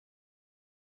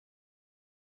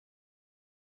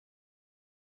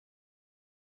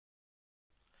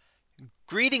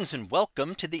Greetings and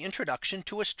welcome to the introduction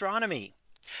to astronomy.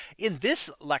 In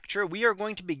this lecture, we are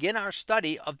going to begin our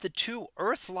study of the two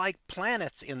Earth-like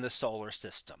planets in the solar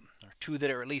system, or two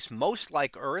that are at least most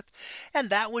like Earth,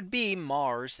 and that would be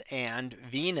Mars and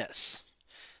Venus.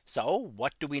 So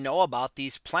what do we know about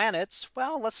these planets?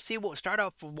 Well, let's see. We'll start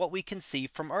off with what we can see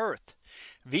from Earth.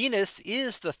 Venus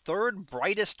is the third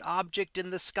brightest object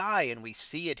in the sky, and we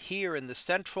see it here in the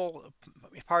central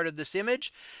part of this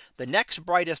image. The next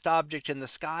brightest object in the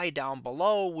sky down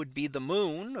below would be the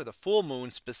moon, or the full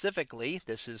moon specifically.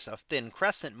 This is a thin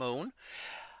crescent moon.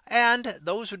 And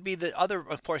those would be the other,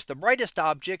 of course, the brightest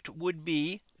object would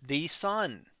be the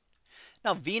sun.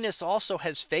 Now Venus also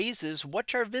has phases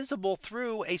which are visible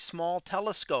through a small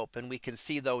telescope, and we can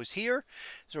see those here.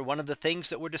 These are one of the things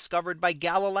that were discovered by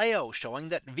Galileo, showing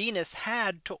that Venus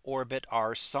had to orbit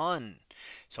our sun.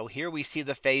 So here we see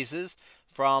the phases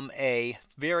from a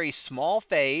very small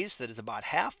phase that is about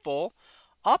half full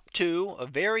up to a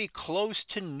very close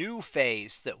to new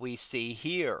phase that we see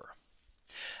here.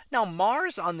 Now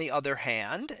Mars, on the other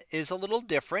hand, is a little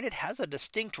different. It has a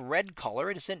distinct red color.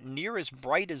 It isn't near as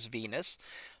bright as Venus,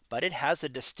 but it has a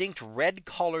distinct red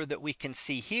color that we can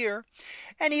see here.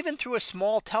 And even through a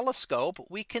small telescope,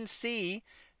 we can see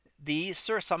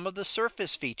some of the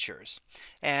surface features.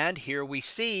 And here we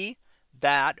see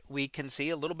that we can see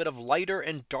a little bit of lighter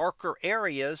and darker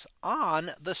areas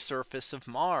on the surface of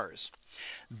Mars.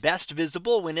 Best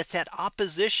visible when it's at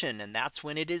opposition, and that's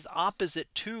when it is opposite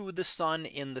to the sun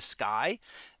in the sky,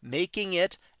 making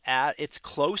it at its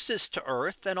closest to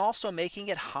Earth, and also making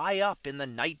it high up in the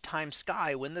nighttime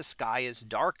sky when the sky is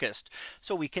darkest,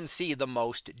 so we can see the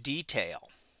most detail.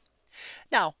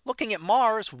 Now, looking at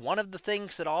Mars, one of the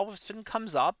things that often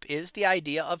comes up is the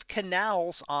idea of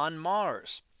canals on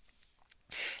Mars.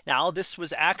 Now this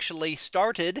was actually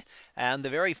started, and the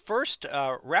very first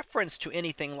reference to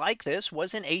anything like this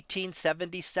was in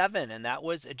 1877. And that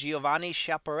was Giovanni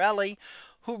Schiaparelli,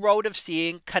 who wrote of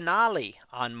seeing canali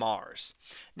on Mars.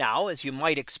 Now, as you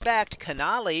might expect,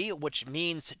 canali, which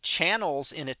means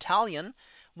channels in Italian,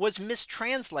 was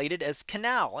mistranslated as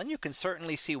canal. And you can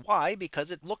certainly see why,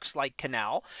 because it looks like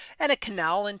canal, and a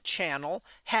canal and channel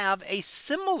have a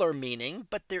similar meaning,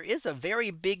 but there is a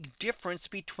very big difference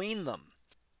between them.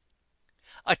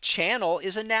 A channel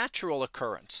is a natural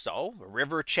occurrence. So a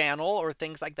river channel or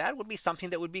things like that would be something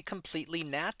that would be completely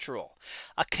natural.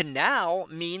 A canal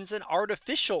means an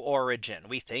artificial origin.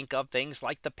 We think of things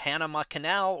like the Panama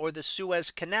Canal or the Suez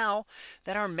Canal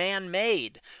that are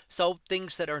man-made. So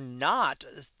things that are not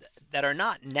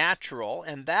natural.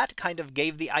 And that kind of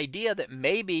gave the idea that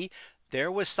maybe there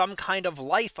was some kind of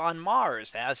life on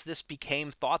Mars. As this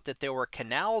became thought that there were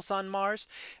canals on Mars,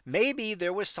 maybe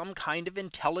there was some kind of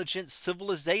intelligent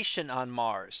civilization on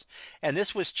Mars. And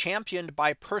this was championed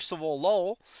by Percival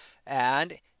Lowell,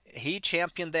 and he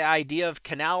championed the idea of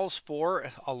canals for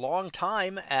a long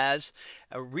time as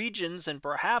regions, and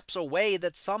perhaps a way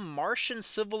that some Martian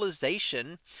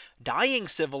civilization, dying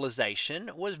civilization,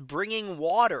 was bringing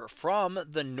water from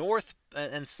the north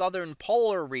and southern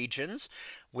polar regions,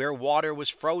 where water was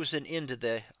frozen into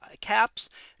the caps,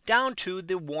 down to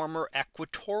the warmer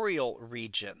equatorial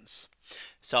regions.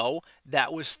 So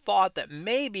that was thought that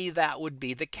maybe that would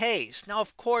be the case. Now,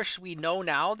 of course, we know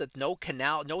now that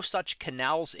no such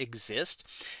canals exist.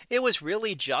 It was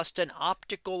really just an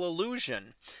optical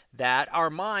illusion that our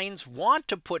minds want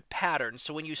to put patterns.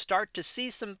 So when you start to see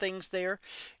some things there,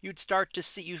 you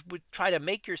would try to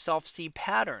make yourself see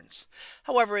patterns.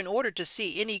 However, in order to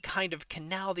see any kind of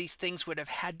canal, these things would have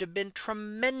had to have been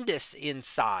tremendous in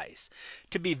size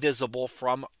to be visible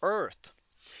from Earth.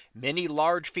 Many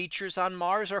large features on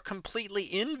Mars are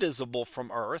completely invisible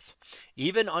from Earth,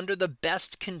 even under the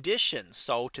best conditions.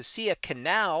 So to see a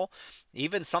canal,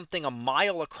 even something a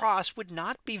mile across, would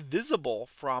not be visible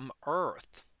from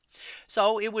Earth.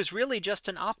 So it was really just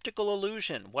an optical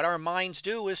illusion. What our minds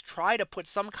do is try to put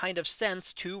some kind of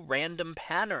sense to random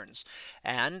patterns.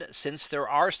 And since there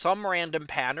are some random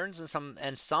patterns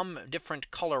and some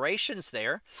different colorations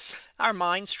there, our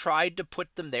minds tried to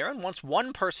put them there. And once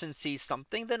one person sees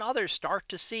something, then others start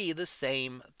to see the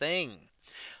same thing.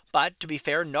 But to be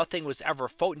fair, nothing was ever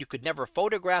you could never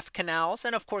photograph canals.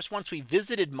 And of course, once we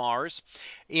visited Mars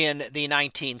in the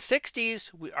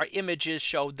 1960s, our images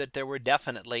showed that there were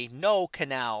definitely no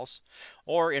canals,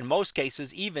 or in most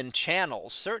cases, even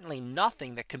channels, certainly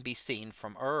nothing that can be seen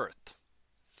from Earth.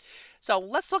 So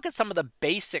let's look at some of the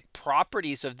basic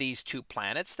properties of these two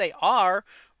planets. They are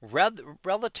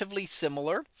relatively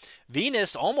similar.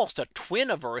 Venus, almost a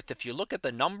twin of Earth. If you look at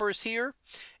the numbers here,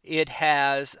 it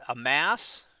has a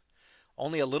mass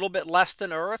only a little bit less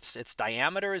than Earth's. Its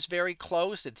diameter is very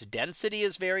close. Its density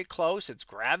is very close. Its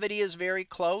gravity is very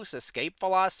close. Escape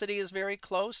velocity is very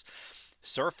close.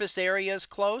 Surface area is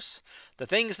close. The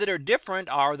things that are different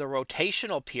are the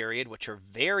rotational period, which are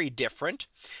very different.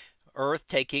 Earth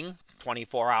taking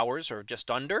 24 hours or just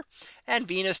under, and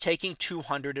Venus taking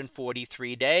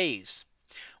 243 days.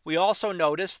 We also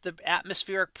notice the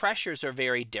atmospheric pressures are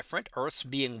very different, Earth's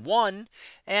being 1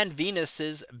 and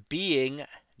Venus's being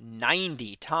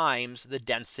 90 times the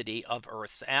density of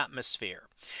Earth's atmosphere.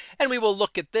 And we will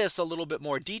look at this a little bit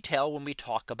more detail when we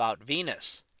talk about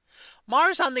Venus.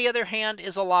 Mars, on the other hand,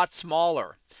 is a lot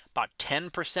smaller, about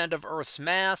 10% of Earth's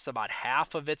mass, about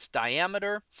half of its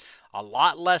diameter, a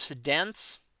lot less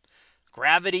dense.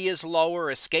 Gravity is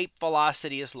lower, escape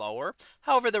velocity is lower.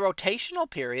 However, the rotational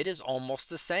period is almost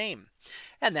the same.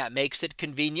 And that makes it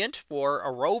convenient for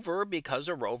a rover, because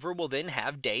a rover will then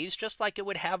have days just like it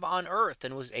would have on Earth,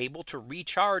 and was able to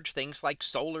recharge things like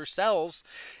solar cells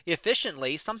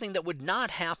efficiently, something that would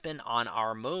not happen on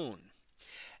our moon.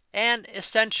 And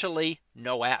essentially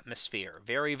no atmosphere,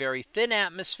 very, very thin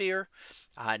atmosphere,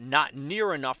 not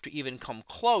near enough to even come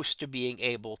close to being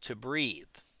able to breathe.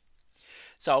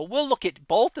 So we'll look at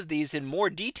both of these in more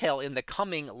detail in the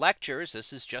coming lectures.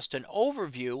 This is just an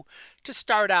overview to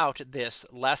start out this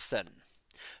lesson.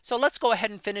 So let's go ahead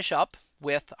and finish up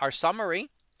with our summary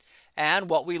and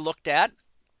what we looked at.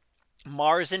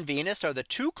 Mars and Venus are the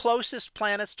two closest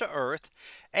planets to Earth,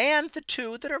 and the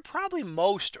two that are probably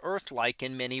most Earth-like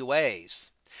in many ways.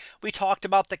 We talked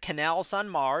about the canals on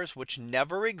Mars, which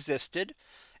never existed,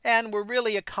 and were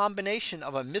really a combination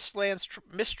of a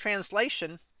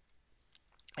mistranslation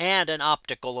and an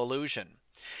optical illusion.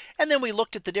 And then we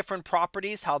looked at the different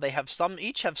properties, how they have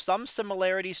each have some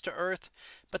similarities to Earth,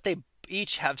 but they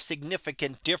each have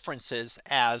significant differences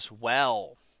as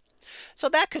well. So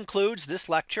that concludes this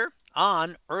lecture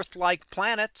on Earth-like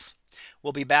planets.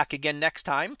 We'll be back again next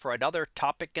time for another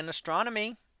topic in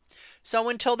astronomy. So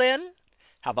until then,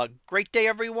 have a great day,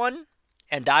 everyone,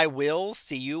 and I will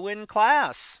see you in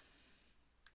class.